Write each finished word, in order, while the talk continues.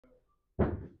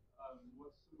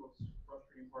most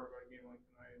frustrating part about a game like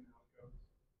tonight and how it goes?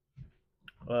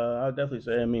 I'll definitely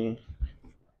say. I mean,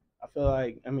 I feel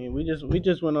like we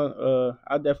just went on.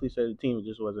 I definitely say the team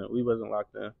just wasn't we wasn't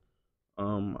locked in.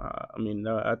 I mean,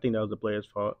 no, I think that was the players'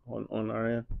 fault on our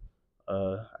end.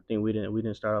 I think we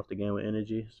didn't start off the game with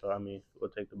energy, so I mean, we'll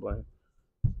take the blame.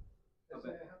 How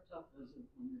tough is it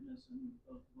when you're missing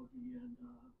both Boogie and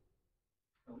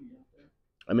Collier out there?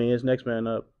 I mean, it's next man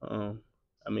up.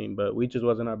 I mean, but we just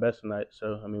wasn't our best tonight,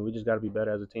 so I mean, we just got to be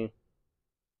better as a team.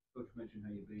 Coach mentioned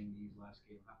how you banged these last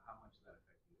game. How much did that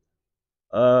affect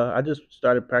you? I just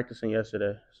started practicing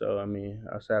yesterday, so I mean,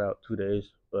 I sat out 2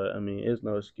 days, but I mean, it's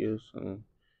no excuse.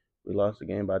 We lost the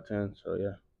game by 10, so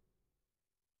yeah.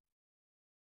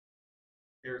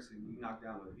 Harrison, you knocked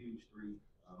down a huge three,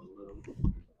 a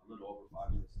little over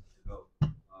 5 minutes to go.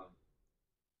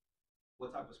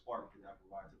 What type of spark did that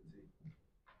provide to the team?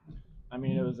 I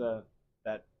mean, it was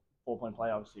that 4 point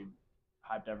play obviously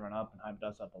hyped everyone up and hyped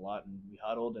us up a lot, and we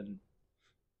huddled and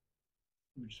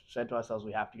we just said to ourselves,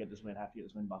 we have to get this win,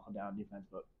 buckle down defense,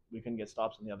 but we couldn't get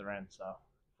stops on the other end. So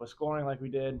if we're scoring like we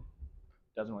did, it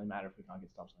doesn't really matter if we can't get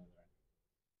stops on the other end.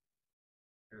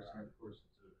 Harrison, of course,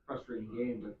 it's a frustrating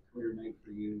game, but clear night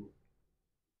for you.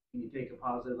 Can you take a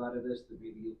positive out of this that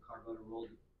maybe you carve out a roll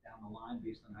down the line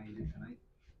based on how you did tonight?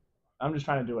 I'm just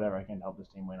trying to do whatever I can to help this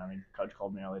team win. I mean, coach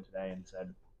called me earlier today and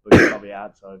said, "Boogie's probably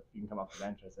out, so if you can come off the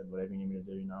bench," I said, "Whatever you need me to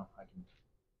do, I can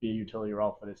be a utility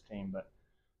role for this team." But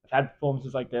I've had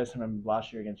performances like this. I remember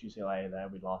last year against UCLA there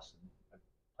we lost and I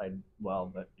played well,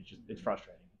 but it's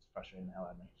frustrating. It's frustrating the hell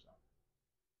out of me. So.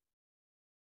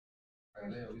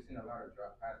 Isaiah, we've seen a lot of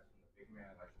drop passes from the big man,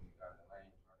 like when you got in the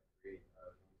lane trying to create.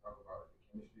 Can we talk about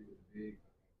the chemistry with the bigs and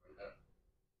things like that?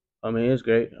 I mean, it's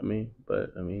great. I mean,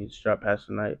 it's shot past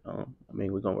tonight. I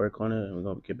mean, we're gonna work on it and we're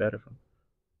gonna get better from.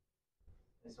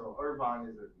 And so Irvine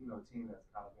is a team that's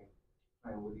kind of been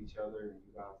playing with each other, and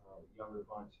you guys are a younger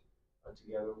bunch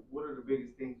together. What are the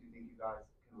biggest things you think you guys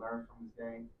can learn from this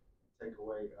game and take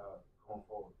away going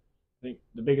forward? I think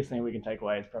the biggest thing we can take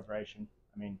away is preparation.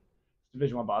 I mean, it's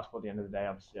Division One basketball at the end of the day.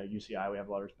 Obviously, at UCI, we have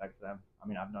a lot of respect for them. I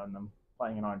mean, I've known them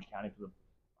playing in Orange County for the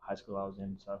high school I was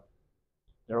in, so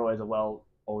they're always a well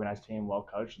organized team, well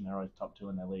coached, and they're always top two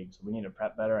in their league. So we need to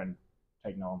prep better and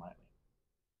take no one lightly.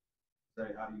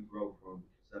 Say, how do you grow from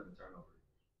 7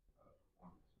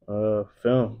 turnovers?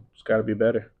 Film. It's got to be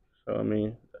better. So I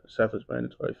mean,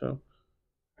 self-explanatory film.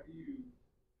 How do you,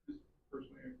 just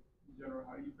personally in general,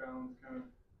 how do you balance kind of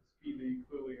speed that you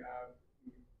clearly have,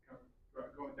 kind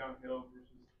of going downhill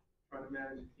versus trying to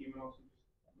manage a team and also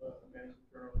just manage the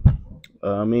turnovers as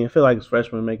well? I mean, I feel like it's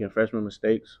freshmen making freshman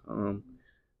mistakes.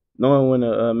 Knowing when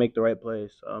to make the right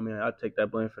plays. So, I mean, I take that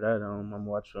blame for that. I'm gonna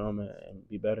watch film and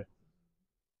be better.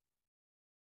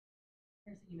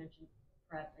 Harrison, you mentioned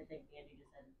prep. I think Andy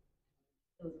just said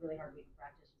it was a really hard week of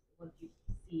practice. What did you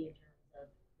see in terms of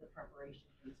the preparation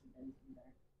for this event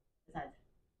there? Besides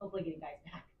hopefully getting guys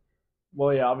back.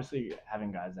 Well, yeah, obviously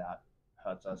having guys out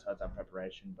hurts our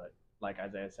preparation. But like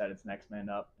Isaiah said, it's next man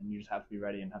up, and you just have to be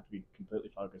ready and have to be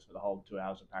completely focused for the whole 2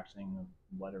 hours of practicing,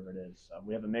 whatever it is. So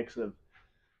we have a mix of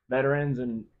veterans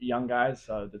and young guys,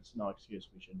 so that's no excuse.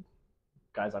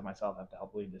 Guys like myself have to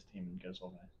help lead this team and get us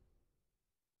organized.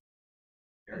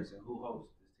 Harrison, who holds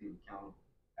this team accountable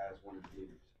as one of the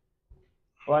leaders?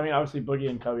 Well, I mean, obviously Boogie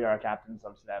and Kobe are our captains.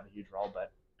 Obviously, they have a huge role,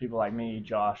 but people like me,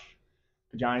 Josh,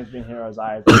 Pajani's been here,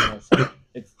 Isaiah's been here. So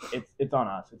it's on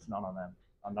us. It's not on them.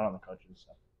 Not on the coaches.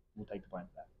 So we'll take the blame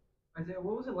for that. Isaiah,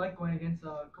 what was it like going against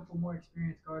a couple more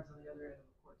experienced guards on the other end of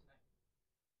the court tonight?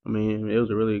 I mean, it was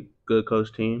a really good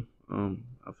coach team.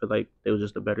 I feel like they was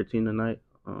just a better team tonight.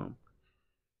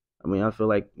 I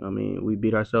mean, we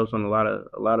beat ourselves on a lot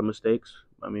of mistakes.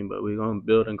 I mean, but we're gonna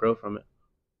build and grow from it.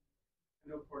 I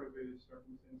know part of it is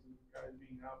circumstances of guys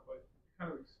being out, but you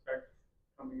kind of expect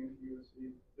coming into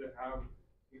USC to have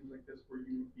games like this where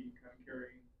you would be kind of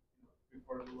carrying a big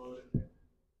part of the load and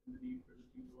the need for the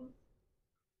team to win.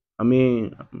 I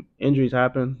mean, injuries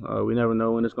happen. We never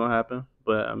know when it's gonna happen.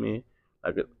 But I mean,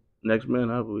 like next man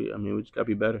up, we just gotta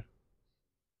be better.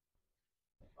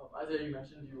 Isaiah, you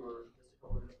mentioned you were just a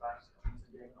couple of minutes back coming to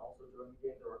the game, and also during the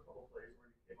game there were a couple of plays where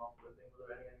you came off with things. Were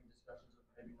there any discussions of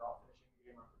maybe not finishing the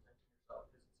game or protecting yourself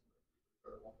because it seemed like you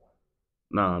were at one point?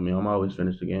 Nah, I mean, I'm always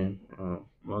finish the game.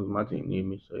 As long as my team need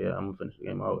me, so yeah, I'm gonna finish the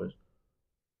game always.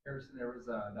 Harrison, there was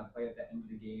that play at the end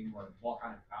of the game where the ball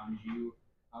kind of found you.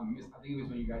 I think it was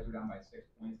when you guys were down by 6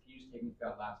 points. Can you just take me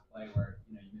through that last play where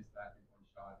you missed that 3 point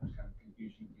shot? There's kind of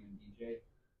confusion with you and DJ.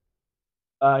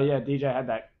 Yeah, DJ had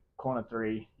that corner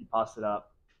three. He passed it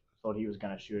up, thought he was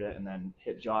gonna shoot it, and then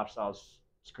hit Josh. So I was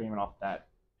screaming off that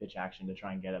pitch action to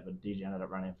try and get it, but DJ ended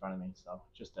up running in front of me. So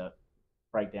just a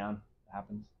breakdown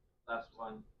happens. Last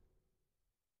one.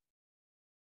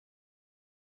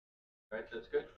 Right, that's good.